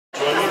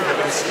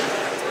a seat.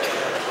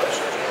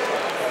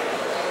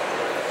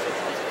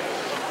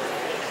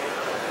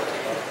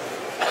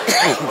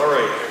 All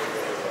right.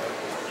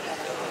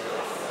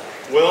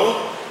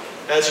 Well,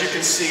 as you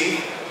can see,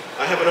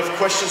 I have enough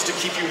questions to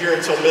keep you here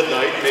until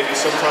midnight, maybe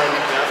sometime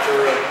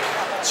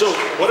after. So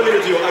what I'm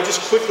going to do, I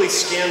just quickly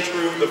scanned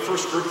through the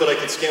first group that I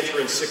could scan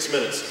through in 6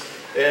 minutes.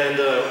 And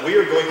we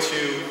are going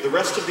to, the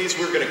rest of these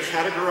we're going to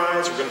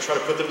categorize, we're going to try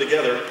to put them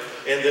together,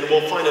 and then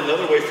we'll find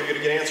another way for you to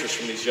get answers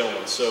from these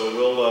gentlemen. So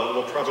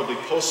we'll probably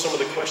post some of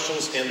the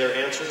questions and their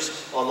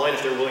answers online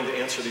if they're willing to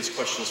answer these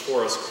questions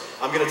for us.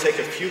 I'm going to take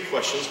a few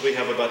questions. We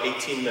have about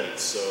 18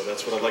 minutes, so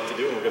that's what I'd like to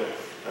do, and we're going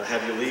to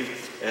have you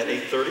leave at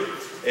 8:30.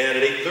 And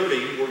at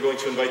 8:30, we're going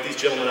to invite these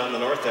gentlemen out in the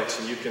narthex,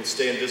 and you can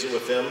stay and visit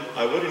with them.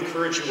 I would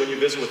encourage you when you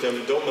visit with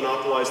them, don't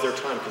monopolize their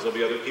time, because there'll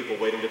be other people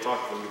waiting to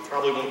talk to them. You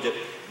probably won't get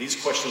these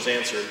questions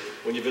answered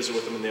when you visit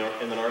with them in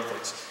the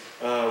narthex.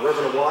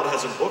 Reverend Awad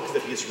has a book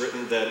that he's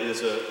written that is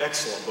an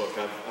excellent book.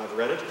 I've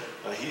read it.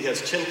 He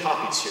has 10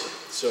 copies here,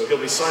 so he'll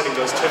be signing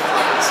those 10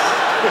 copies.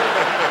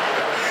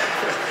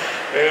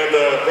 And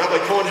Rabbi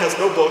Cohen has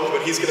no book,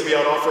 but he's going to be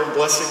out offering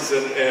blessings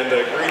and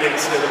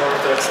greetings in the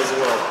narthex as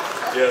well.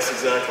 Yes,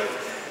 exactly.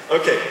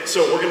 Okay,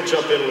 so we're going to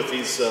jump in with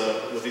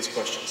these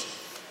questions.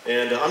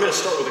 And I'm going to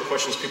start with the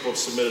questions people have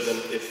submitted, and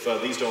if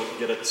these don't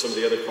get at some of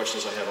the other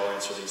questions I have, I'll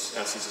ask these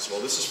as well.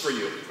 This is for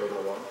you,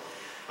 Reverend Awad.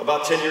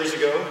 About 10 years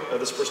ago,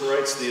 this person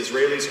writes, the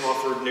Israelis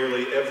offered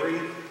nearly every,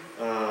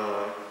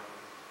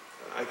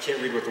 I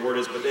can't read what the word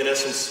is, but in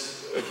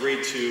essence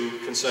agreed to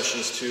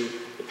concessions to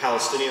the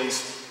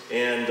Palestinians,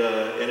 and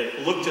it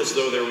looked as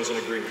though there was an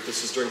agreement.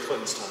 This is during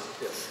Clinton's time.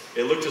 Yes.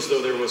 It looked as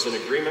though there was an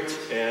agreement,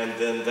 and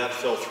then that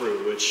fell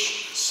through,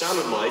 which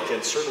sounded like,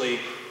 and certainly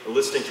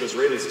listening to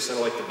Israelis, it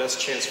sounded like the best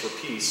chance for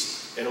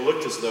peace, and it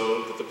looked as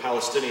though that the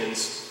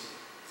Palestinians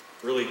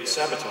really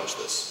sabotaged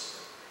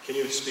this. Can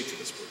you speak to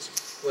this, please?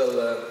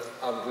 Well,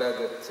 I'm glad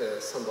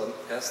that someone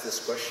asked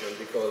this question,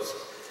 because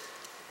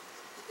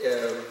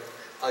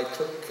I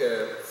took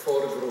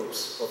 4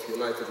 groups of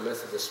United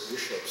Methodist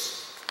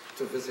bishops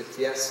to visit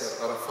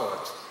Yasser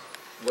Arafat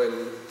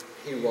when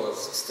he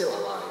was still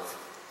alive.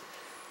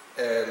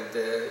 And,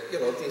 you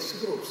know, these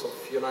groups of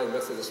United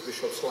Methodist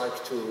bishops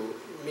like to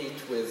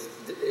meet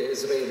with the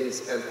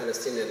Israelis and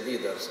Palestinian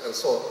leaders. And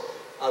so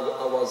I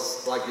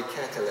was like the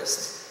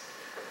catalyst.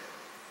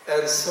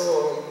 And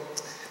so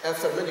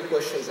after many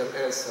questions and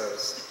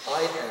answers,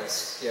 I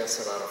asked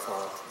Yasser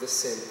Arafat the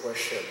same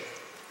question.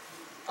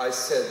 I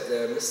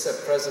said,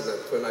 Mr. President,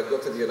 when I go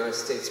to the United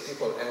States,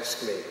 people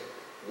ask me,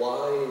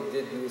 why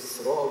did you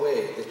throw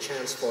away the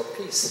chance for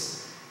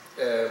peace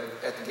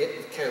at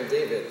Camp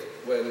David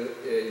when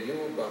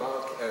you,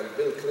 Barack, and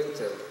Bill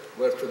Clinton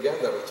were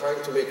together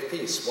trying to make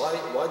peace? Why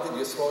did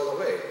you throw it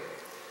away?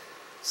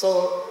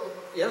 So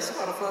Yasser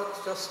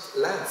Arafat just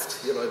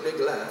laughed, you know, a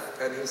big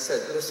laugh, and he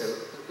said, listen,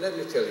 let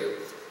me tell you.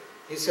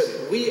 He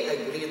said, we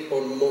agreed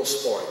on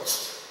most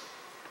points.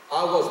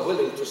 I was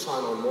willing to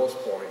sign on most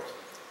points.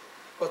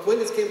 But when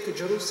it came to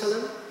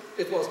Jerusalem,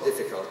 it was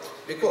difficult,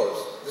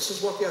 because this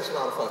is what Yasser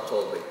Arafat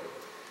told me.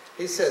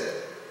 He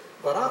said,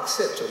 Barack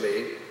said to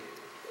me,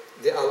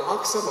 the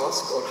Al-Aqsa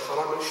Mosque, or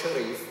Haram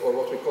al-Sharif, or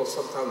what we call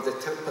sometimes the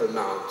Temple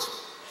Mount,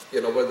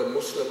 you know, where the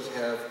Muslims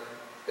have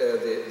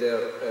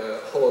their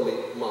holy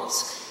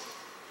mosque.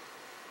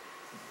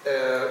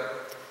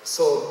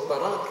 So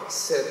Barack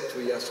said to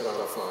Yasser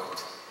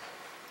Arafat,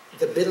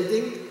 the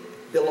building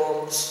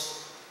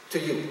belongs to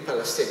you,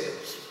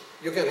 Palestinians.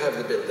 You can have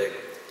the building.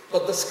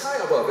 But the sky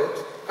above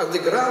it and the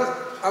ground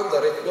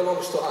under it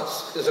belongs to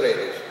us,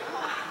 Israelis.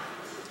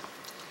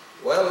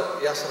 Well,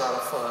 Yasser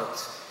Arafat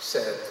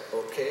said,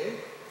 okay,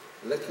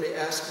 let me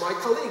ask my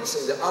colleagues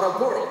in the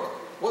Arab world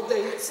what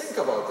they think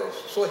about this.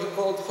 So he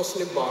called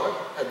Hosni Mubarak.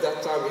 At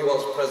that time, he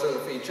was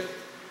president of Egypt.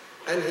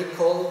 And he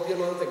called, you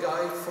know, the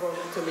guy from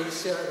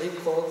Tunisia, and he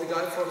called the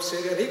guy from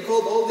Syria, and he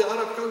called all the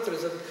Arab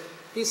countries. And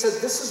he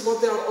said, this is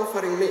what they are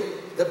offering me.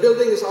 The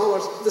building is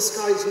ours, the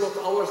sky is not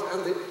ours,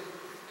 and the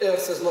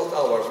earth is not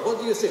ours. What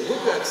do you think?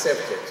 Would you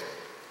accept it?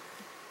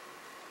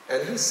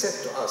 And he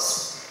said to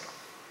us,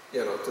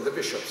 you know, to the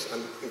bishops,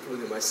 and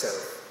including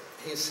myself,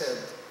 he said,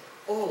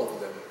 all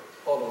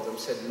of them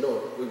said,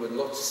 no, we would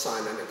not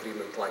sign an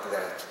agreement like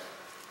that.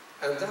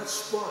 And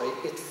that's why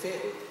it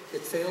failed.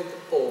 It failed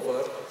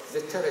over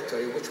the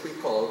territory which we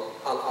call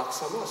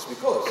Al-Aqsa Mosque,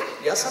 because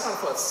Yasser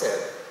Arafat said,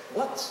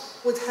 what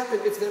would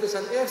happen if there is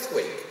an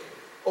earthquake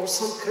or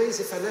some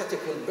crazy fanatic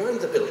will burn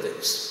the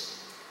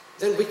buildings?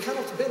 Then we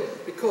cannot build,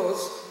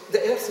 because the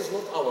earth is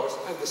not ours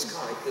and the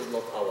sky is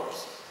not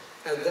ours.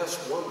 And that's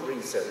one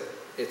reason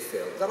it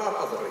failed. There are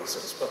other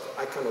reasons, but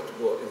I cannot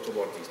go into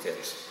more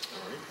details.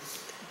 All right.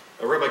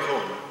 Rabbi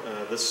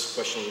Cohen, this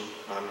question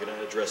I'm going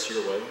to address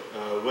your way.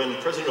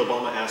 When President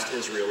Obama asked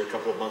Israel a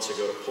couple of months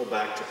ago to pull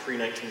back to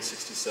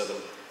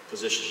pre-1967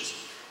 positions,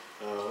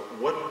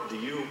 what do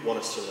you want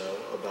us to know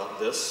about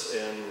this,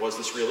 and was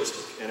this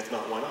realistic? And if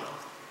not, why not?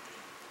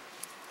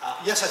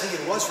 Yes, I think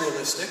it was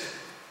realistic.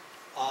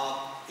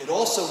 It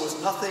also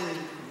was nothing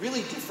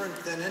really different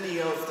than any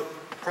of the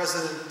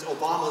President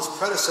Obama's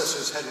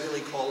predecessors had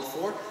really called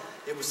for.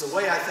 It was the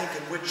way, I think,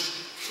 in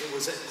which it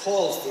was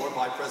called for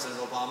by President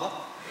Obama,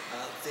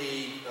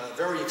 the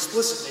very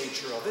explicit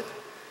nature of it.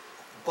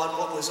 But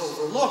what was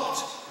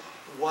overlooked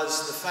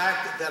was the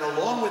fact that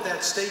along with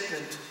that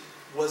statement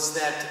was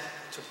that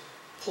to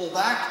pull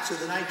back to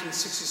the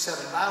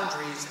 1967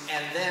 boundaries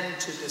and then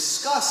to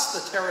discuss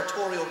the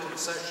territorial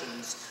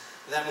concessions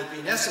that would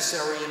be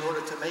necessary in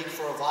order to make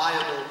for a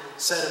viable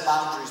set of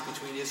boundaries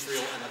between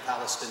Israel and a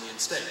Palestinian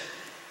state.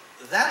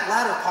 That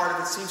latter part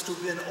of it seems to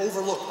have been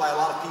overlooked by a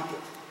lot of people.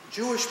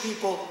 Jewish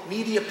people,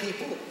 media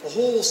people, a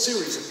whole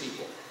series of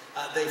people.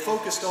 They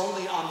focused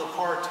only on the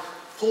part,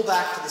 pull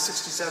back to the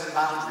 67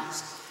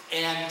 boundaries.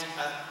 And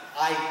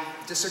I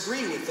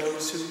disagree with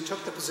those who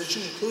took the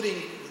position,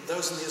 including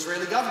those in the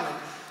Israeli government,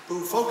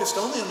 who focused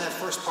only on that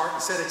first part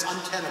and said it's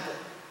untenable.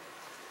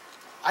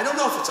 I don't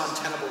know if it's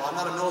untenable, I'm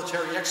not a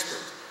military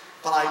expert,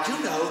 but I do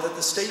know that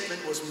the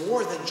statement was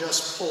more than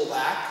just pull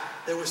back.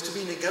 There was to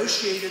be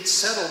negotiated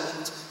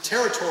settlement,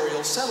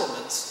 territorial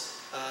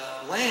settlements,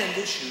 land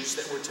issues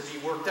that were to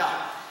be worked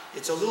out.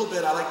 It's a little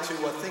bit, I like to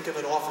think of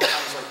it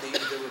oftentimes like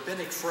the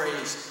rabbinic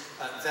phrase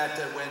that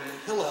when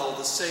Hillel,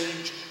 the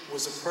sage,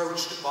 was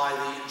approached by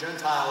the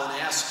Gentile and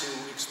asked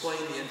to explain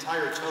the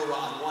entire Torah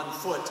on one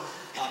foot,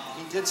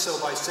 he did so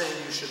by saying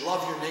you should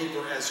love your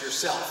neighbor as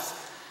yourself.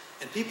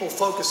 And people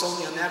focus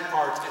only on that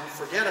part and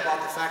forget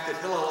about the fact that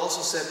Hillel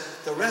also said,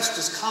 the rest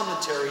is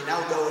commentary,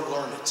 now go and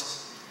learn it.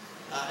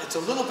 It's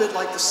a little bit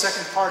like the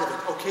second part of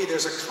it. Okay,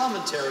 there's a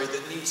commentary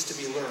that needs to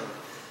be learned.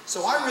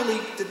 So I really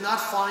did not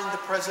find the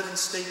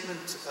president's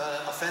statement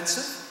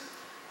offensive,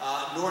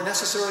 nor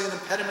necessarily an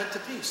impediment to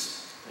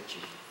peace. Thank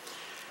you.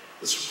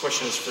 This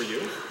question is for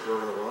you,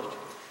 Reverend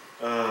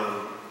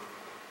Awad.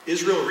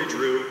 Israel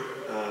withdrew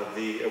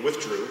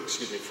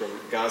from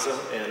Gaza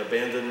and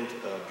abandoned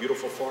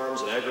beautiful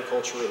farms and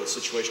agriculture, and the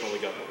situation only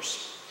got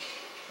worse.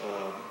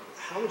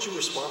 How would you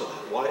respond to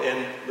that? Why?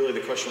 And really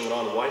the question went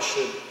on, why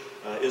should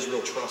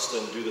Israel trust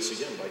and do this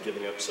again by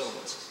giving up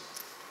settlements?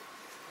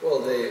 Well,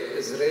 the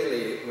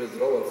Israeli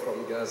withdrawal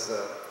from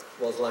Gaza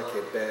was like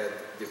a bad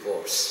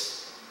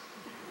divorce.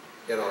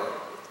 You know,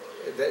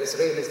 the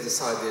Israelis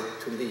decided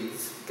to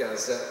leave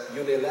Gaza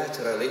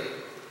unilaterally.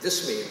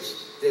 This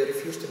means they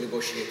refused to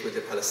negotiate with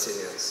the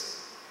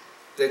Palestinians.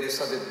 They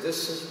decided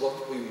this is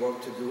what we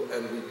want to do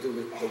and we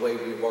do it the way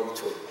we want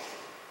to.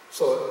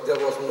 So there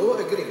was no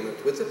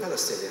agreement with the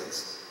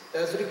Palestinians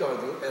as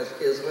regarding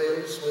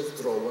Israel's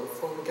withdrawal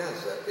from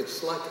Gaza.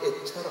 It's like a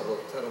terrible,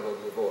 terrible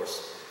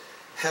divorce.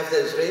 Have the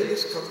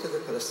Israelis come to the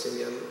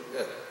Palestinian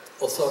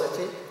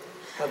Authority?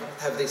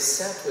 Have they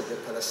sat with the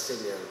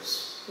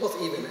Palestinians, not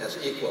even as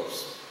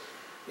equals,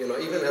 you know,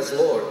 even as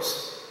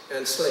lords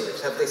and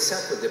slaves? Have they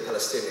sat with the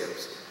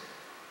Palestinians?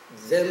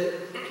 Then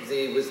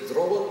the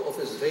withdrawal of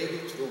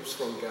Israeli troops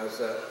from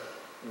Gaza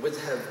would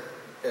have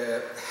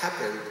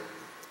happened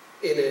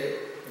in a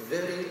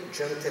very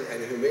gentle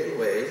and humane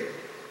way,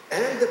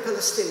 and the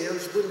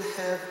Palestinians will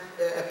have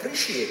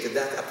appreciated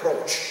that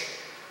approach.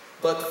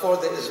 But for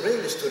the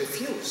Israelis to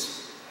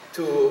refuse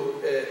to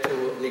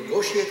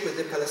negotiate with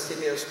the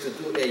Palestinians, to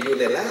do a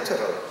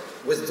unilateral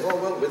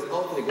withdrawal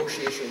without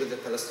negotiation with the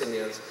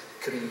Palestinians,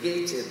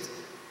 created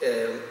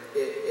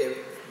a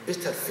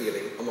bitter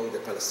feeling among the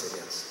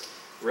Palestinians.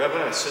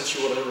 Rabbi, I sense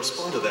you want to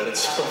respond to that.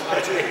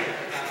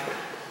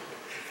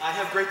 I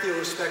have a great deal of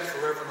respect for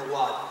Reverend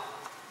Awad,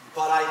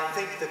 but I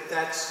think that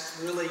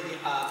that's really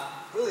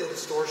a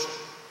distortion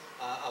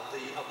of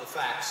the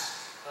facts.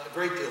 A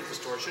great deal of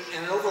distortion,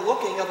 and an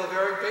overlooking of a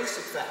very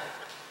basic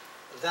fact,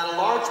 that a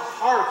large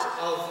part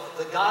of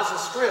the Gaza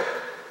Strip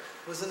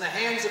was in the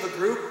hands of a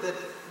group that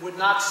would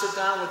not sit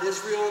down with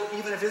Israel,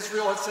 even if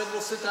Israel had said,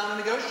 we'll sit down and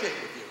negotiate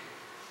with you.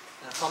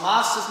 Now,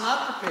 Hamas is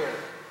not prepared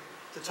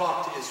to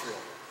talk to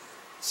Israel.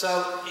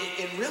 So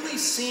it really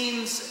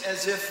seems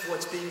as if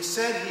what's being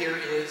said here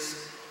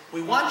is,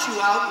 we want you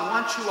out, we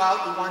want you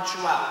out, we want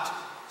you out.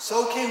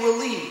 So okay, we'll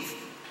leave.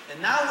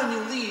 And now when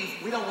you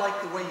leave, we don't like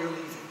the way you're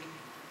leaving.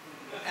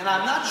 And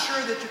I'm not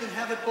sure that you can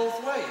have it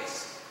both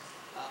ways.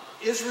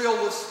 Israel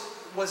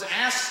was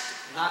asked,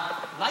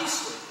 not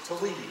nicely,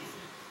 to leave.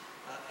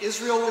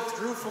 Israel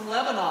withdrew from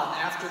Lebanon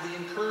after the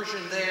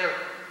incursion there,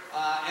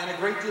 and a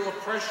great deal of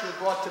pressure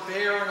brought to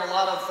bear, and a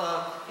lot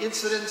of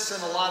incidents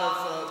and a lot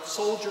of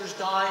soldiers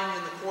dying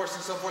in the course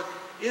and so forth.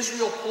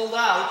 Israel pulled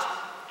out,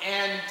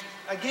 and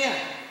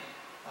again,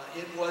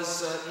 it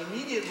was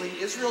immediately,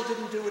 Israel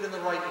didn't do it in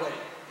the right way.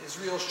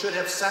 Israel should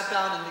have sat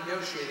down and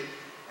negotiated.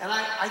 And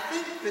I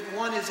think that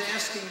one is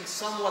asking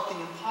somewhat the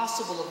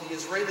impossible of the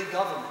Israeli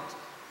government,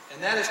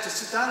 and that is to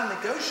sit down and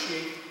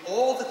negotiate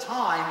all the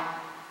time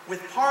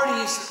with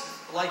parties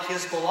like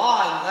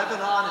Hezbollah in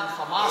Lebanon and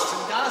Hamas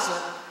in Gaza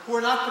who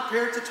are not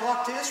prepared to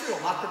talk to Israel,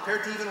 not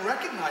prepared to even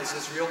recognize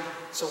Israel.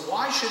 So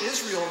why should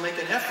Israel make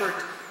an effort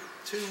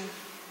to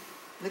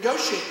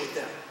negotiate with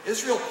them?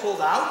 Israel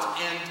pulled out,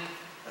 and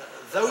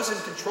those in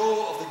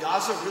control of the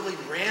Gaza really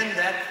ran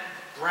that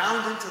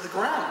ground into the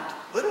ground,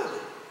 literally.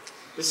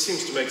 This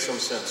seems to make some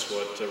sense,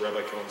 what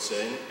Rabbi Cohen's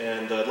saying,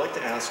 and I'd like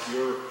to ask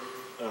your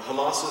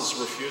Hamas's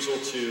refusal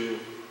to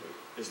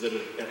Is it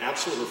an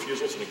absolute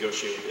refusal to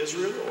negotiate with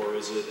Israel, or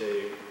is it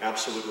an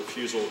absolute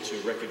refusal to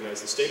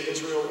recognize the state of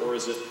Israel, or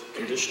is it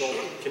conditional?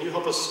 Can you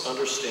help us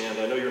understand?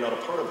 I know you're not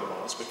a part of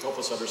Hamas, but help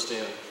us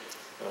understand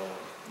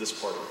this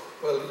part of it.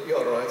 Well,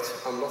 you're right.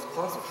 I'm not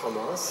part of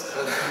Hamas,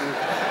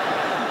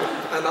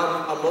 and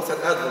I'm not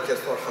an advocate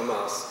for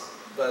Hamas,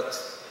 but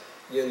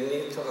you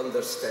need to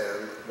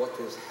understand what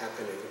is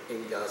happening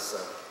in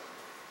Gaza.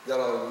 There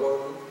are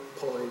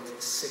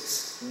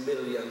 1.6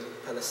 million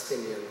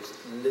Palestinians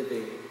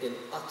living in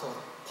utter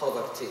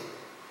poverty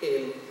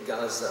in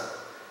Gaza.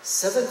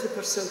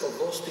 70% of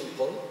those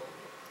people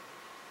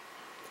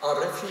are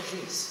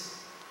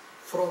refugees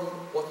from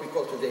what we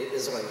call today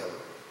Israel.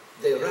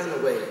 They ran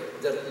away,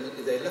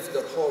 they left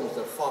their homes,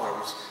 their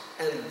farms,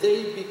 and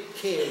they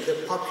became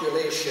the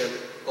population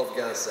of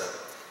Gaza.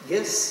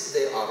 Yes,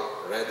 they are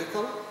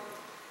radical.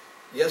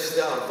 Yes,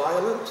 they are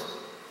violent.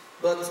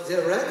 But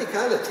their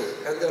radicality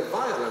and their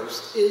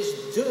violence is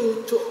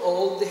due to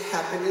all the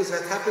happenings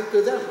that happened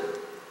to them.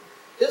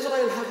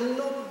 Israel had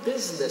no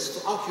business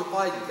to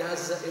occupy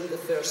Gaza in the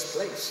first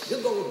place. You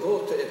don't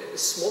go to a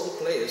small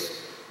place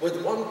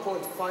with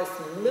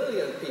 1.5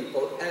 million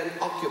people and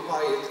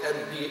occupy it and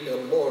be a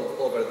lord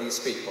over these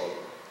people.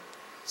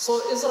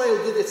 So Israel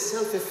did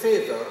itself a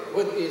favor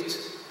when it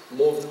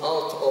moved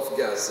out of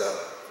Gaza.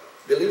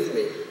 Believe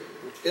me,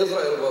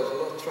 Israel was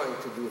not trying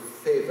to do a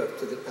favor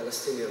to the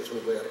Palestinians who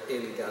were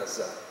in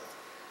Gaza.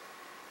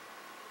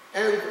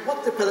 And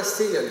what the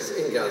Palestinians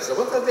in Gaza,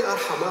 whether they are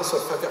Hamas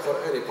or Fatah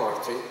or any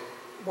party,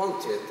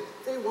 wanted,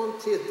 they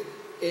wanted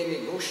a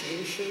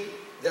negotiation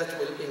that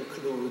will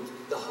include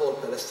the whole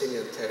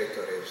Palestinian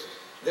territories.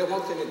 They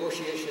want a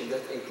negotiation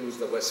that includes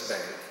the West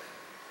Bank.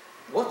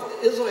 What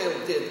Israel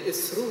did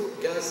is threw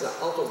Gaza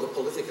out of the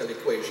political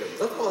equation.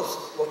 That was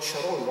what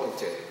Sharon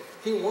wanted.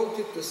 He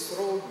wanted to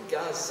throw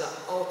Gaza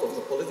out of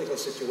the political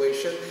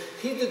situation.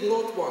 He did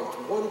not want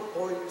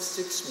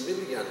 1.6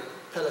 million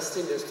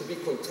Palestinians to be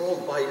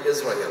controlled by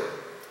Israel.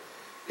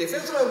 If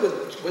Israel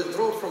will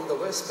withdraw from the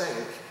West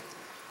Bank,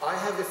 I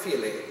have a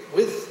feeling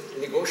with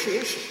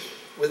negotiations,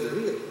 with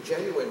real,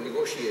 genuine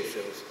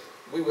negotiations,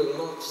 we will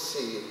not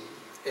see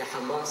a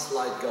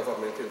Hamas-like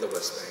government in the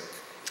West Bank.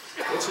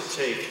 What's it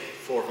take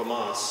for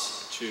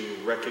Hamas to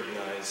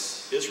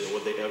recognize Israel?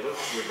 Would they ever,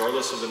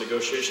 regardless of the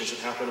negotiations that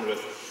happen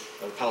with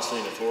the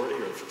Palestinian Authority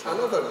or the Fatah?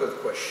 Another good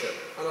question.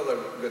 Another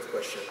good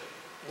question.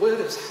 Where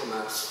is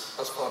Hamas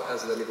as far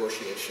as the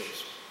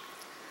negotiations?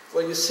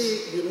 Well, you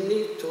see, you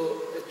need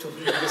to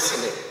be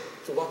listening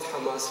to what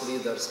Hamas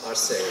leaders are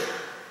saying.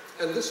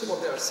 And this is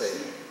what they are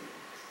saying.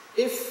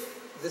 If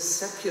the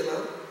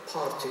secular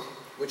party,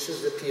 which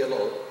is the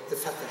PLO, the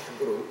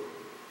Fatah group,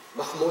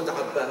 Mahmoud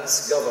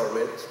Abbas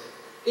government,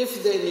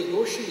 if they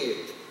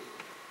negotiate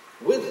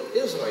with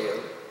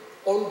Israel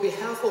on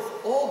behalf of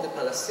all the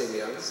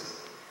Palestinians,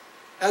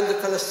 and the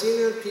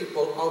Palestinian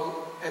people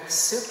are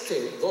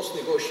accepting those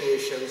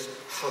negotiations,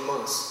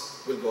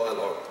 Hamas will go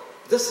along.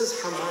 This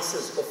is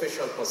Hamas's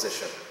official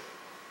position.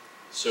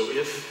 So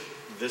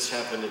if this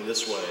happened in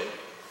this way,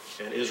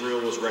 and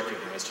Israel was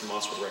recognized,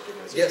 Hamas would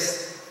recognize it?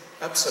 Yes,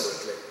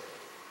 absolutely.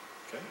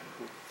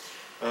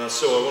 Okay.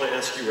 So I want to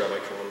ask you, Rabbi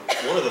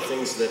Cohen, one of the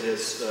things that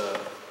has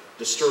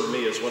disturbed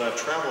me is when I've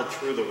traveled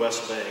through the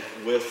West Bank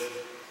with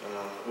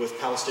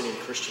Palestinian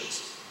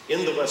Christians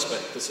in the West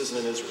Bank. This isn't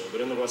in Israel,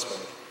 but in the West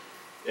Bank.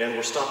 And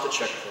we're stopped at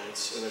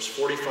checkpoints, and there's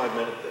 45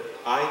 minutes.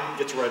 I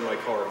get to ride my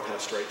car and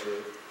pass straight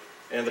through.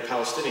 And the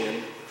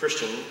Palestinian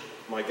Christian,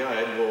 my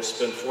guide, will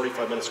spend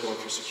 45 minutes going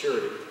through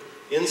security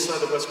inside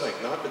the West Bank,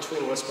 not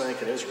between West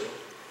Bank and Israel.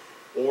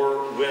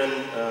 Or when,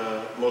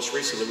 most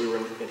recently, we were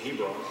in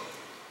Hebron,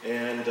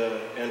 and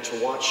to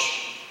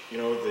watch,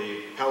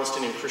 the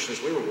Palestinian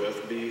Christians we were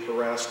with be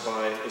harassed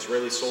by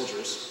Israeli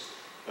soldiers,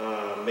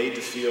 made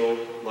to feel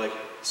like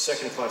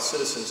second-class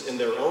citizens in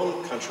their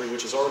own country,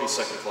 which is already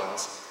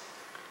second-class.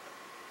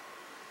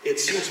 It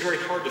seems very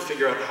hard to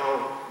figure out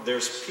how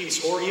there's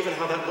peace, or even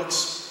how that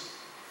looks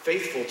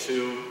faithful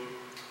to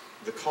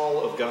the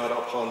call of God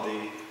upon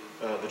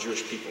the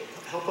Jewish people.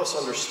 Help us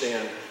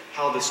understand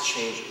how this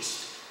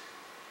changes.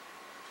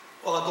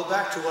 Well, I'll go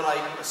back to what I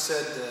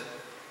said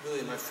really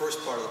in my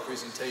first part of the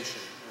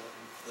presentation.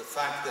 The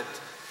fact that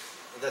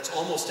that's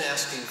almost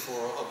asking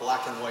for a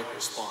black and white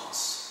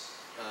response,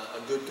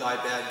 a good guy,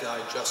 bad guy,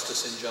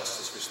 justice,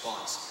 injustice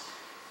response.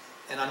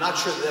 And I'm not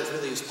sure that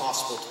really is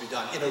possible to be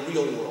done in a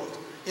real world.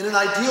 In an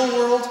ideal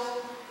world,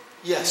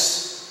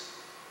 yes.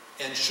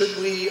 And should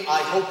we, I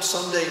hope,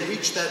 someday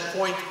reach that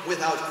point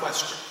without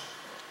question.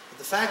 But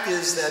the fact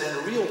is that in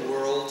a real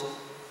world,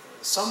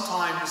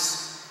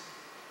 sometimes,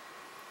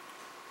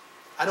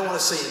 I don't want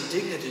to say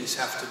indignities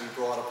have to be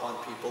brought upon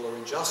people or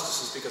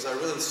injustices, because I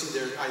really see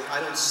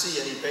I don't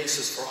see any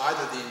basis for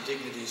either the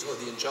indignities or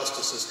the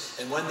injustices.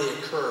 And when they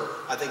occur,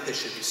 I think they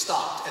should be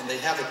stopped. And they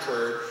have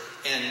occurred,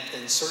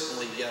 and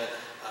certainly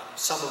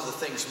some of the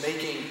things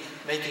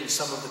making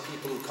some of the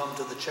people who come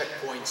to the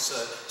checkpoints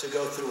to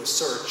go through a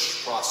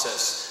search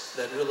process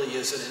that really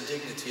is an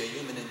indignity, a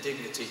human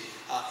indignity,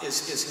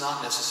 is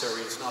not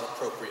necessary, is not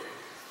appropriate.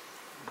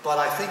 But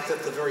I think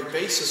that the very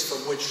basis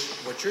from which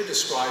what you're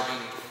describing,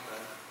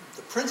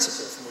 the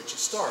principle from which it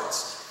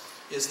starts,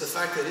 is the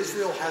fact that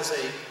Israel has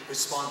a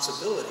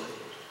responsibility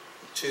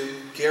to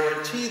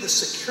guarantee the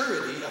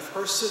security of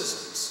her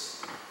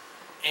citizens.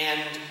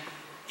 And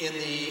in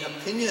the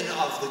opinion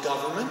of the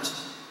government,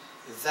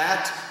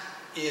 that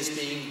is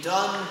being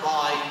done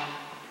by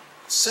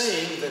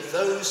saying that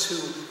those who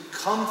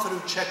come through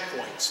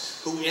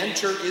checkpoints, who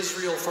enter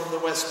Israel from the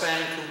West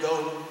Bank, who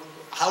go,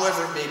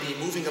 however it may be,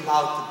 moving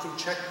about through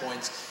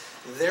checkpoints,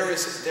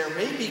 there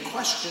may be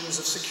questions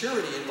of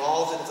security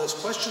involved, and if those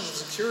questions of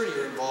security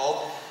are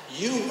involved,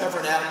 you,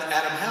 Reverend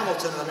Adam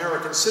Hamilton, an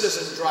American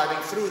citizen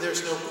driving through,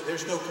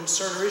 there's no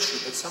concern or issue.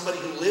 But somebody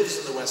who lives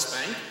in the West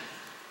Bank,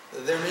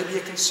 there may be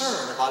a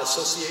concern about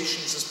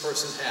associations this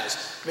person has.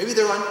 Maybe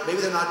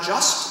they're not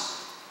just,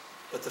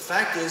 but the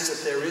fact is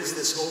that there is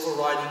this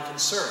overriding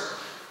concern.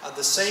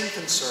 The same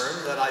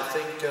concern that I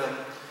think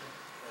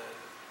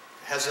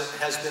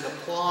has been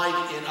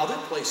applied in other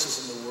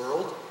places in the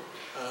world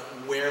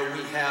where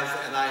we have,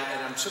 and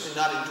I'm certainly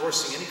not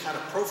endorsing any kind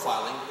of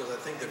profiling, because I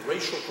think that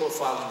racial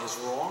profiling is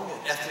wrong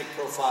and ethnic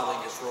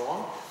profiling is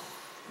wrong.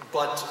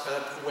 But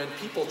when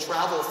people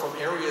travel from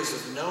areas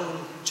of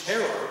known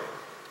terror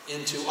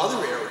into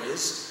other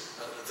areas,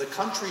 the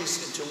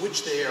countries into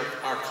which they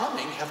are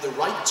coming have the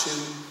right to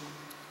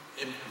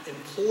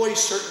employ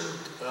certain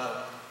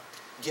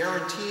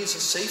guarantees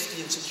of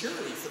safety and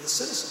security for the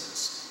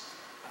citizens.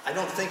 I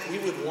don't think we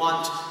would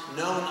want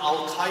known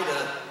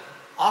Al-Qaeda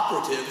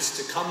operatives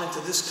to come into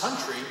this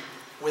country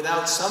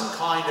without some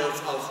kind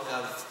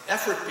of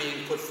effort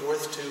being put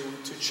forth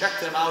to check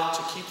them out,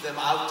 to keep them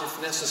out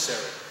if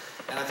necessary.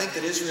 And I think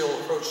that Israel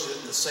approaches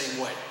it in the same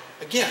way.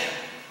 Again,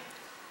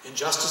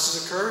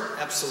 injustices occur?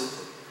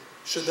 Absolutely.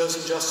 Should those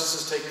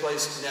injustices take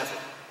place? Never.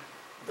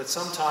 But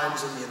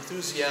sometimes in the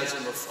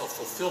enthusiasm of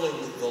fulfilling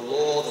the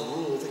law, the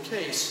rule of the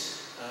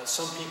case,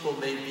 some people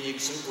may be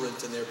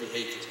exuberant in their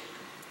behavior.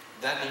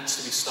 That needs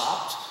to be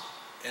stopped,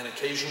 and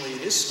occasionally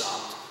it is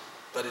stopped,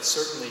 but it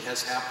certainly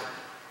has happened.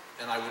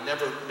 And I would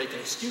never make an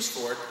excuse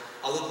for it,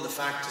 other than the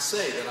fact to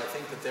say that I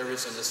think that there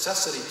is a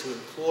necessity to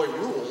employ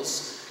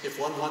rules if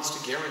one wants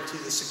to guarantee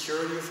the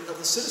security of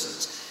the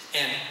citizens.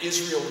 And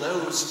Israel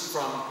knows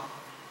from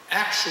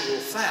actual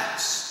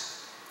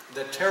facts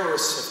that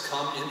terrorists have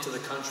come into the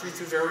country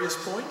through various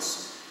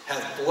points,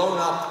 have blown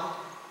up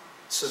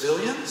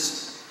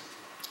civilians,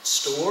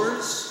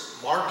 stores,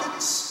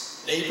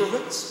 markets,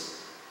 neighborhoods,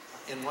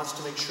 and wants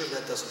to make sure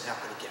that doesn't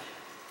happen again.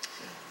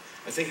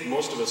 I think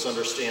most of us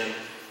understand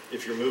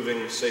if you're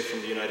moving, say,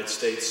 from the United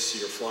States,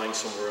 you're flying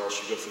somewhere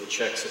else, you go through the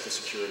checks at the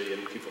security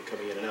and people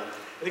coming in and out.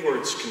 I think where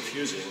it's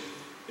confusing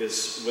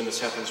is when this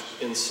happens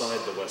inside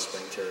the West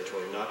Bank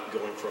territory, not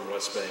going from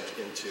West Bank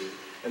into,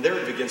 and there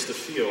it begins to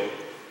feel,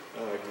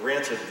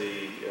 granted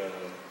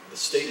the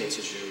statements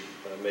as you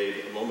made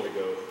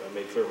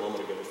clear a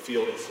moment ago,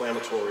 feel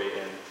inflammatory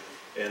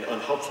and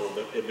unhelpful,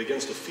 but it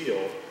begins to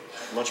feel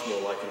much more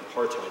like an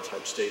apartheid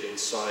type state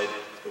inside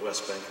the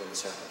West Bank when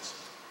this happens.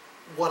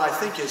 What I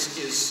think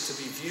is to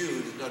be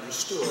viewed and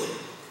understood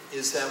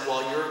is that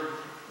while you're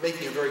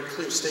making a very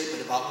clear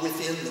statement about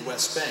within the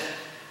West Bank,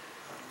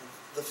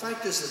 the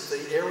fact is that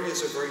the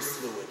areas are very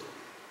fluid,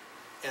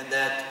 and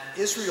that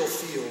Israel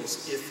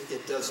feels if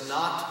it does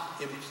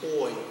not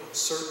employ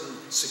certain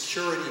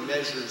security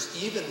measures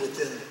even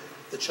within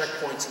the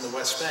checkpoints in the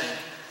West Bank,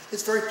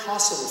 it's very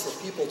possible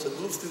for people to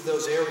move through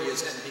those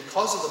areas, and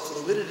because of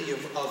the fluidity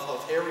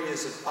of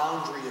areas of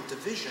boundary of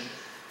division,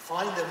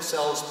 find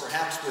themselves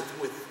perhaps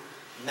with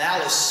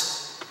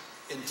malice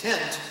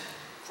intent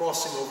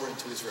crossing over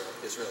into Israeli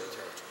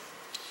territory.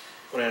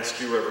 I want to ask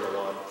you, Reverend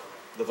Awad,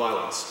 the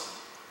violence.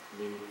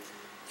 I mean,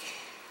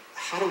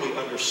 how do we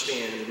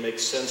understand and make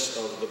sense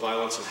of the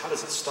violence, and how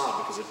does it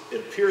stop? Because it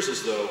appears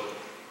as though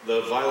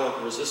the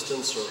violent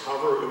resistance, or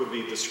however it would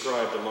be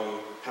described among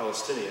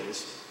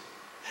Palestinians,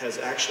 has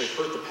actually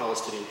hurt the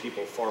Palestinian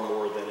people far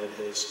more than it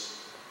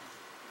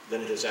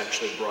has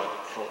actually brought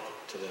help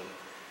to them.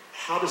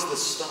 How does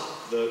this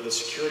stop? The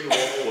security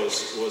wall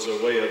was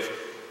a way of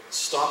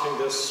stopping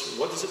this.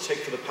 What does it take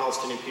for the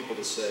Palestinian people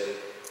to say,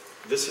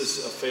 this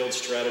is a failed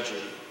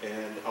strategy,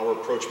 and our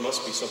approach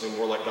must be something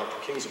more like Dr.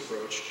 King's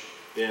approach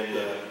in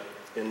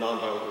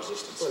nonviolent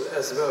resistance? Well,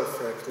 as a matter of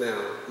fact,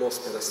 now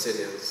most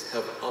Palestinians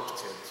have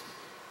opted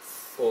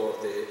for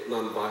the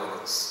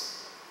nonviolence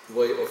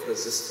way of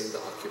resisting the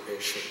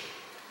occupation.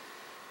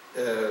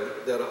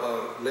 There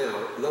are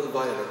now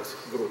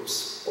nonviolent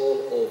groups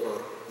all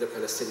over the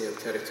Palestinian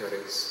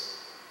territories.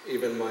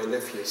 Even my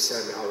nephew,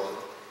 Sami Awad,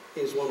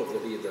 is one of the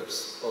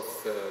leaders of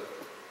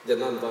the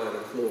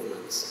nonviolent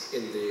movements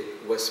in the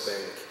West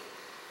Bank.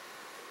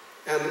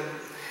 And,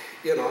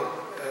 you know,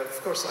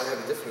 of course I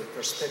have a different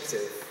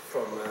perspective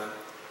from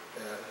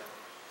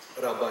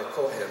Rabbi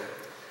Cohen,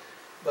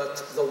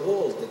 but the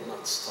wall did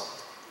not stop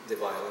the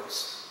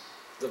violence.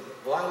 The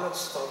violence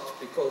stopped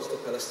because the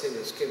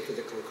Palestinians came to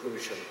the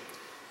conclusion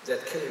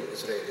that killing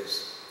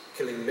Israelis,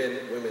 killing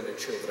men, women, and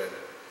children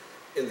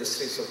in the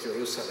streets of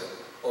Jerusalem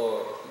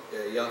or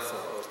Jaffa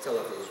or Tel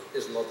Aviv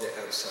is not the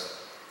answer.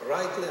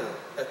 Right now,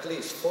 at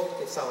least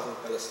 40,000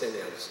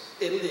 Palestinians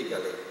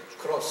illegally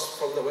cross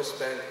from the West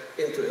Bank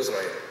into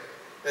Israel.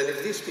 And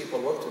if these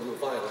people want to do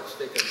violence,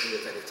 they can do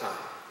it any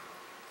time.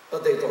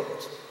 But they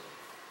don't.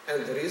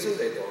 And the reason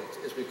they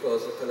don't is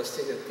because the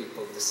Palestinian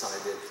people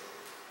decided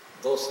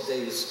those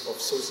days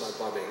of suicide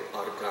bombing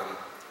are gone,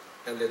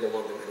 and they don't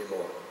want them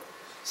anymore.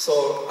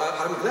 So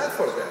I'm glad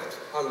for that.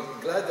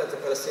 I'm glad that the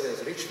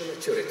Palestinians reached the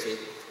maturity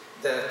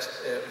that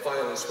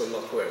violence will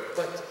not work.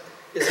 But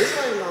is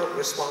Israel now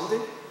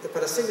responding? The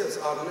Palestinians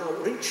are now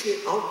reaching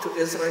out to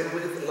Israel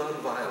with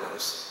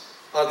non-violence.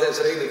 Are the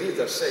Israeli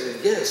leaders saying,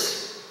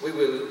 yes, we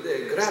will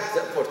grab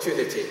the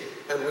opportunity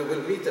and we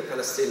will meet the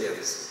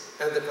Palestinians?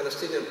 And the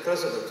Palestinian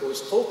president, who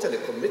is totally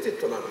committed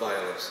to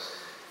non-violence,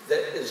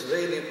 the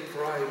Israeli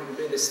prime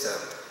minister,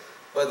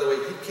 by the way,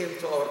 he came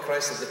to our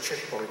Christ at the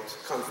Checkpoint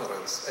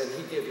conference and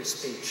he gave a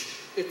speech.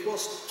 It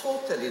was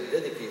totally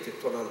dedicated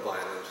to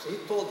non-violence. He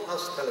told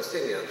us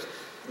Palestinians,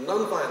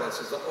 non-violence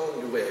is the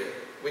only way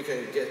we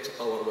can get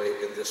our way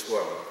in this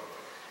world.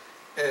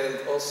 And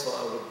also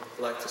I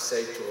would like to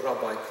say to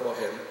Rabbi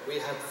Cohen, we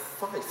have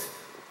 5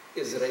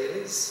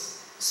 Israelis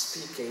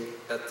speaking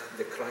at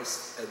the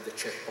Christ at the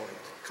Checkpoint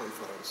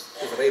conference,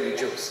 Israeli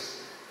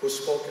Jews who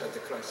spoke at the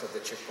Christ at the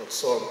Checkpoint.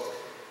 So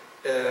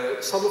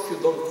some of you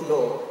don't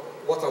know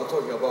what I'm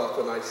talking about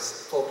when I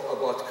talk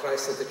about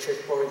Christ at the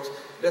Checkpoint.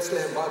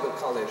 Bethlehem Bible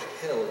College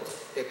held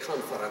a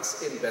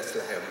conference in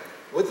Bethlehem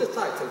with the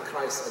title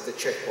Christ at the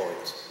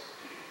Checkpoint.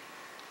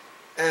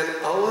 And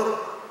our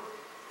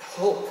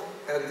hope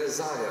and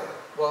desire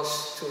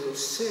was to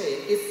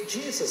say, if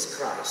Jesus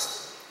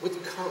Christ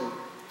would come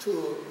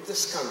to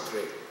this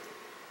country,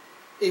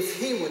 if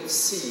he would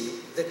see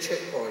the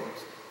checkpoint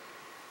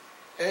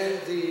and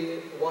the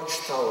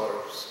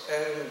watchtowers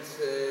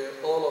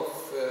and all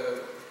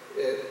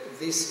of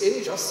these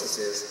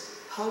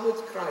injustices, how would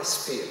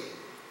Christ feel?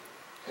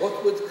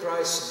 What would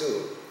Christ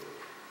do?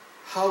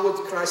 How would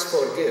Christ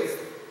forgive?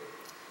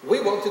 We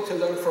wanted to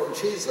learn from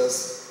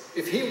Jesus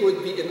if he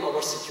would be in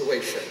our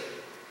situation.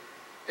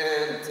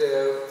 And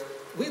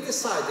we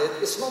decided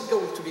it's not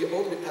going to be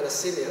only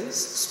Palestinians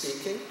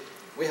speaking.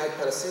 We have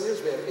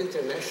Palestinians, we have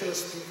international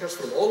speakers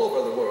from all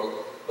over the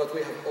world, but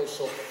we have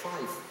also 5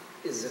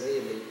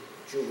 Israeli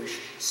Jewish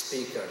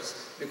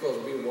speakers because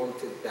we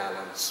wanted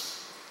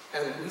balance.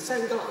 And we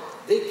thank God,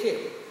 they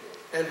came,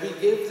 and we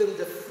gave them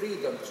the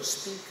freedom to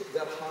speak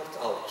their heart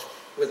out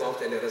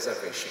without any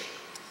reservation.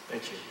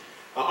 Thank you.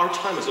 Our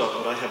time is up,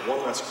 but I have one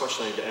last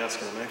question I need to ask,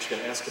 and I'm actually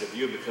going to ask it of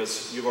you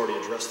because you've already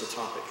addressed the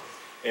topic.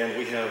 And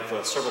we have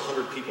several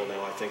hundred people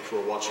now, I think, who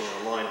are watching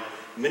online,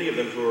 many of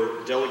them who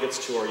are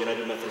delegates to our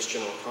United Methodist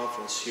General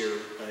Conference here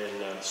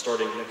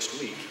starting next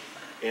week.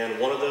 And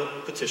one of the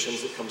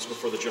petitions that comes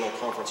before the General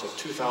Conference of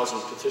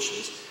 2,000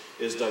 petitions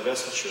is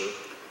divestiture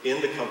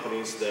in the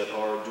companies that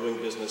are doing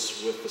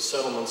business with the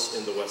settlements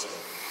in the West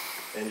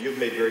Bank. And you've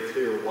made very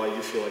clear why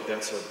you feel like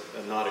that's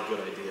not a good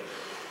idea.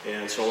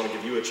 And so I want to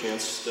give you a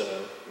chance,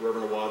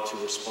 Reverend Awad, to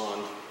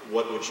respond.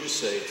 What would you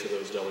say to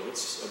those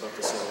delegates about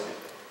the same idea?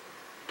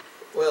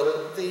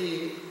 Well,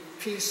 the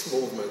peace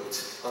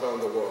movement around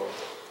the world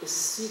is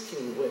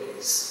seeking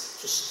ways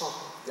to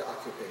stop the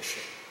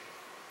occupation.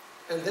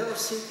 And they are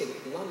seeking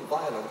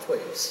non-violent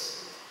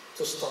ways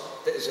to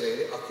stop the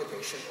Israeli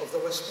occupation of the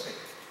West Bank.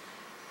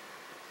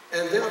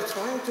 And they are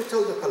trying to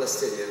tell the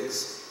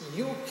Palestinians,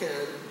 you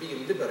can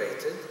be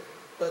liberated,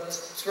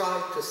 but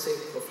try to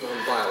think of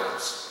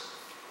non-violence.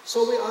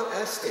 So we are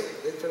asking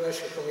the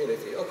international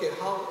community, okay,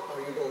 how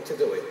are you going to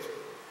do it?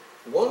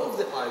 One of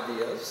the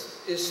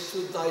ideas is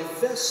to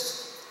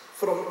divest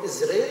from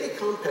Israeli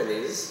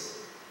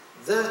companies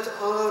that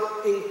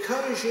are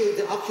encouraging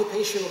the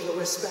occupation of the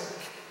West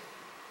Bank.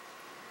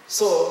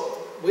 So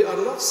we are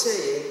not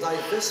saying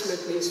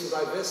divestment means to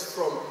divest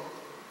from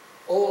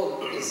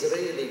all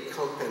Israeli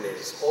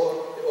companies or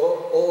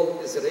all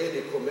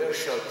Israeli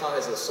commercial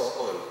ties and so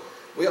on.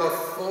 We are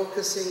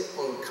focusing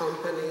on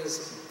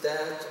companies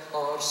that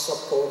are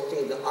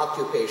supporting the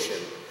occupation.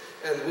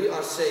 And we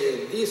are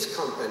saying these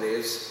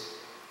companies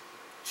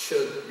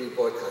should be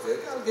boycotted.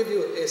 I'll give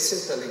you a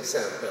simple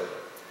example.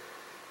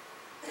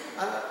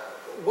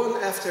 One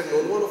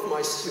afternoon, one of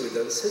my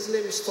students, his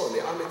name is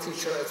Tony, I'm a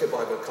teacher at a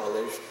Bible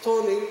college.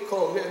 Tony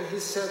called me and he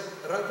said,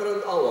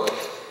 Reverend Awad,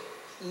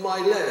 my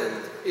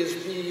land is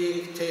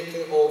being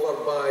taken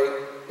over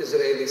by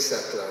Israeli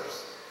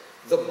settlers.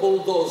 The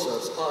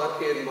bulldozers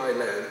are in my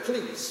land.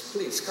 Please,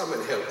 please come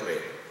and help me.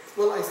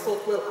 Well, I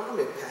thought, well, I'm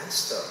a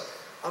pastor.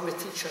 I'm a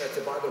teacher at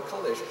a Bible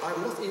college. I'm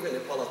not even a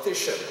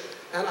politician.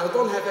 And I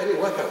don't have any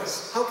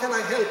weapons. How can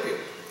I help you?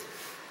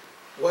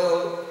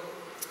 Well,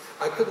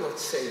 I could not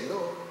say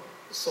no.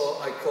 So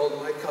I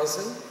called my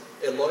cousin,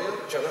 a lawyer,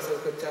 Jonathan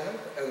Kutab,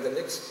 and the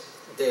next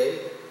day,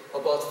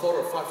 about 4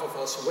 or 5 of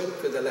us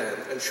went to the land.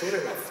 And sure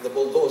enough, the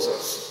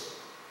bulldozers,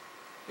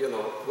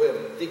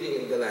 were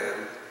digging in the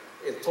land,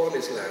 in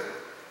Tony's land,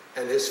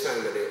 and his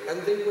family.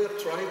 And they were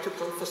trying to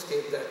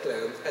confiscate that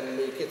land and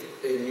make it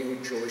a new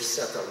Jewish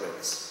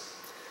settlements.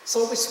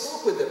 So we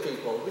spoke with the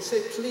people. We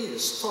said,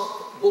 please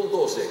stop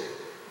bulldozing.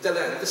 the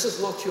land. This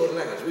is not your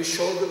land. We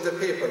showed them the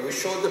paper. We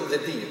showed them the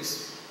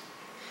deeds.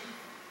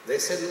 They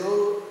said,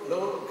 no,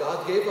 no,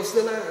 God gave us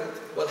the land.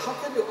 Well, how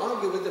can you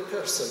argue with the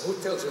person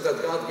who tells you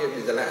that God gave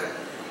me the land?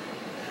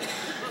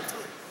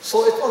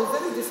 So it was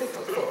very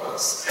difficult for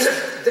us.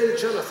 Then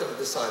Jonathan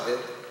decided,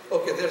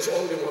 okay, there's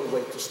only one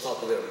way to stop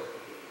them.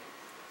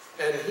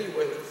 And he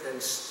went and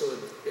stood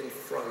in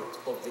front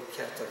of the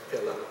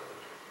caterpillar,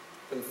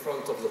 in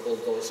front of the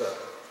bulldozer.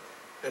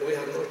 And we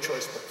had no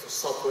choice but to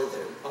stop with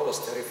him. I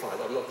was terrified.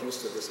 I'm not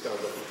used to this kind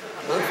of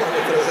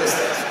nonviolent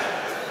resistance.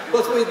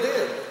 But we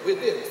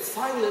did.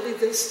 Finally,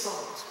 they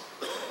stopped.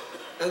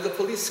 And the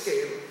police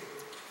came,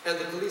 and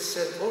the police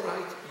said, all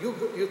right, you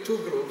two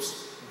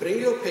groups, bring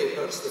your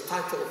papers, the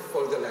title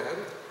for the land,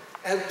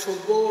 and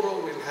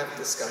tomorrow we'll have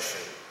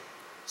discussion.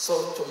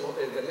 So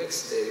the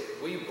next day,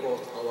 we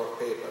brought our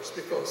papers,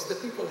 because the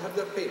people have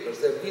their papers,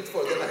 their deed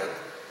for the land.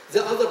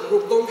 The other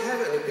group don't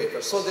have any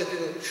papers, so they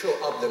didn't show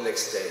up the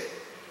next day.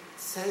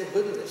 Thank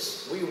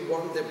goodness, we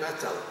won the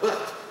battle.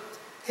 But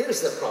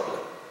here's the problem.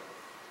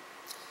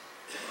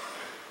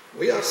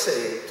 We are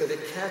saying to the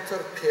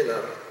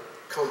Caterpillar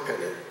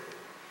company,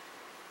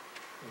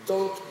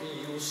 don't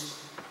be used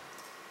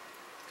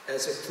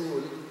as a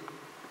tool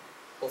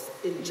of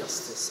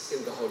injustice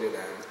in the Holy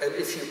Land. And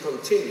if you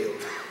continue,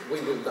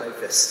 we will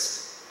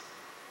divest.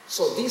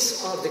 So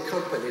these are the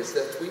companies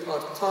that we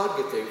are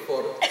targeting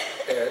for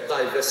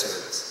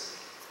divestment.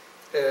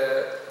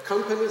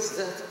 Companies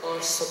that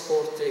are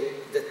supporting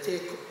the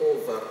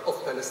takeover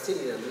of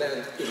Palestinian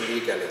land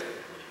illegally.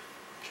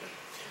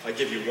 I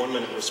give you 1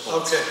 minute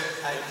response. Okay,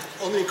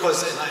 only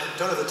because, and I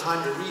don't have the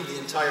time to read the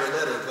entire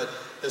letter, but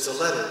there's a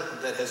letter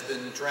that has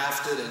been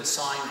drafted and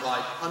signed by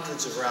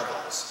hundreds of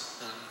rabbis.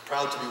 I'm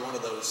proud to be one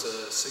of those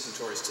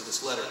signatories to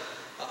this letter.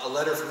 A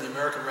letter from the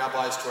American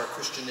rabbis to our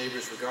Christian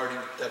neighbors regarding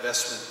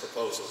divestment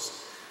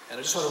proposals. And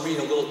I just want to read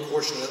a little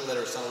portion of that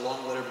letter. It's not a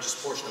long letter, but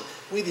just a portion of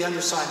it. We, the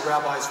undersigned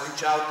rabbis,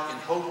 reach out in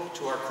hope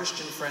to our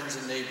Christian friends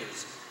and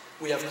neighbors.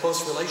 We have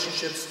close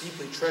relationships,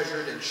 deeply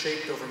treasured and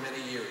shaped over many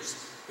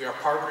years. We are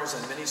partners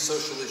on many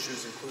social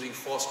issues, including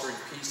fostering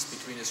peace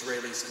between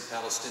Israelis and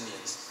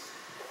Palestinians.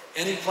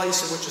 Any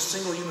place in which a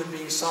single human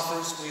being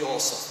suffers, we all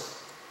suffer.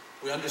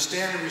 We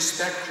understand and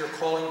respect your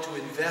calling to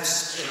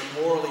invest in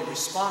a morally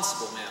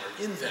responsible manner.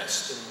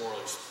 Invest in a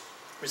morally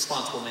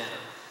responsible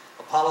manner.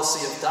 A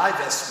policy of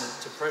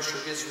divestment to pressure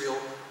Israel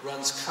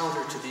runs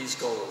counter to these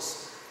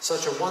goals.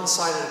 Such a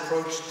one-sided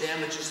approach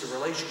damages the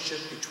relationship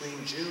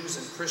between Jews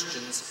and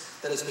Christians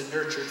that has been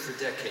nurtured for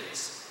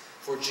decades.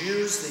 For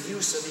Jews, the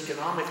use of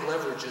economic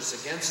leverages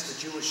against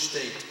the Jewish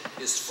state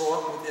is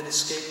fraught with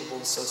inescapable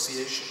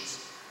associations.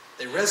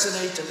 They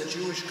resonate in the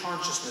Jewish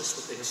consciousness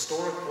with the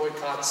historic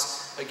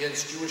boycotts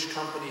against Jewish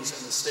companies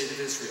and the state of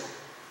Israel.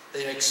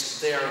 They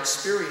are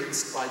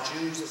experienced by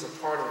Jews as a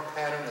part of a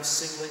pattern of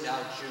singling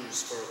out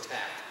Jews for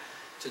attack.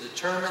 To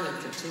determine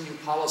and continue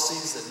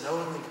policies that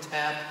knowingly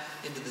tap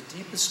into the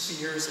deepest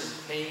fears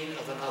and pain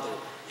of another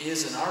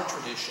is, in our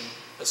tradition,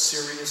 a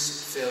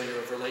serious failure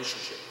of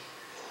relationship.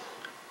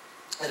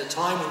 At a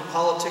time when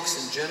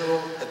politics in general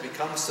have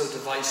become so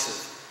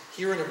divisive,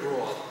 here and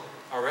abroad,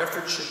 our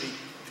efforts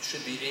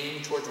should be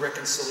aimed toward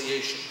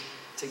reconciliation.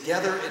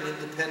 Together and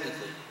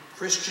independently,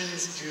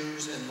 Christians,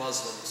 Jews, and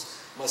Muslims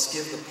must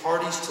give the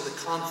parties to the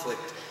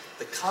conflict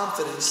the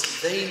confidence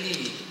they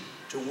need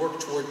to work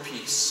toward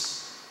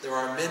peace. There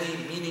are many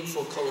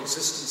meaningful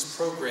coexistence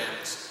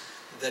programs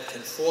that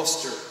can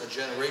foster a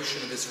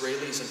generation of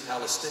Israelis and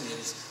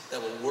Palestinians that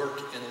will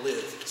work and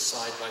live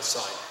side by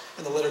side.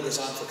 And the letter goes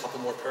on for a couple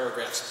more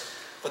paragraphs.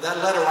 But that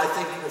letter, I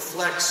think,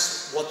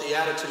 reflects what the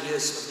attitude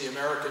is of the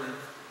American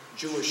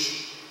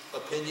Jewish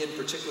opinion,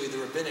 particularly the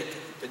rabbinic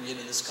opinion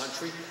in this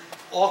country,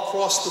 all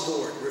across the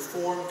board,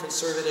 Reform,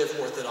 Conservative,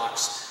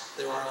 Orthodox.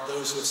 There are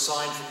those who have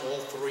signed from all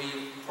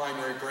three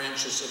primary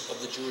branches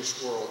of the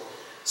Jewish world,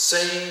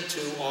 saying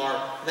to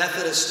our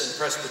Methodist and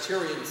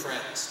Presbyterian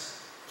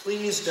friends,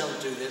 please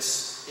don't do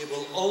this. It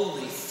will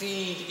only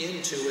feed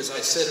into, as I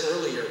said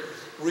earlier,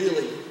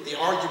 really the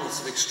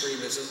arguments of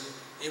extremism.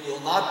 It will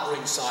not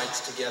bring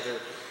sides together.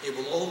 It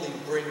will only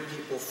bring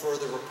people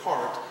further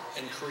apart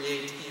and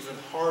create even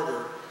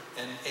harder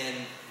and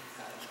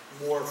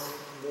more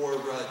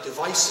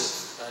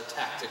divisive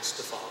tactics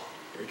to follow.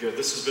 Very good.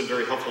 This has been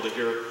very helpful to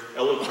hear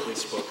eloquently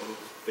spoken,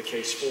 the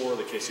case for,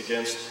 the case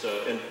against,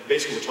 and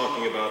basically we're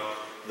talking about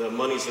the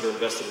monies that are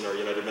invested in our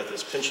United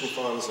Methodist pension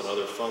funds and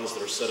other funds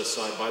that are set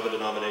aside by the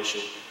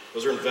denomination.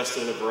 Those are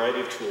invested in a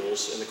variety of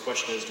tools, and the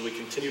question is, do we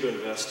continue to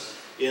invest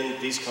in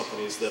these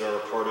companies that are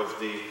a part of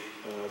the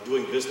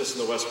doing business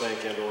in the West Bank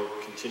and or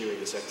continuing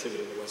this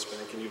activity in the West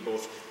Bank? And you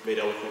both made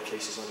eloquent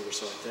cases on your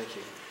side. Thank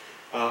you.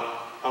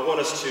 I want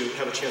us to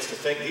have a chance to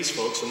thank these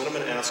folks, and then I'm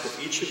going to ask if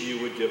each of you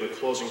would give a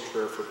closing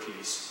prayer for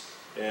peace.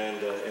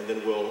 And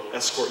then we'll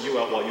escort you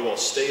out while you all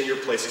stay in your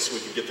places so we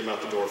can get them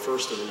out the door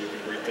first, and then you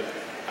can greet them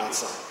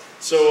outside.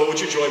 So would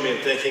you join me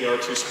in thanking our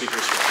two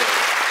speakers for today?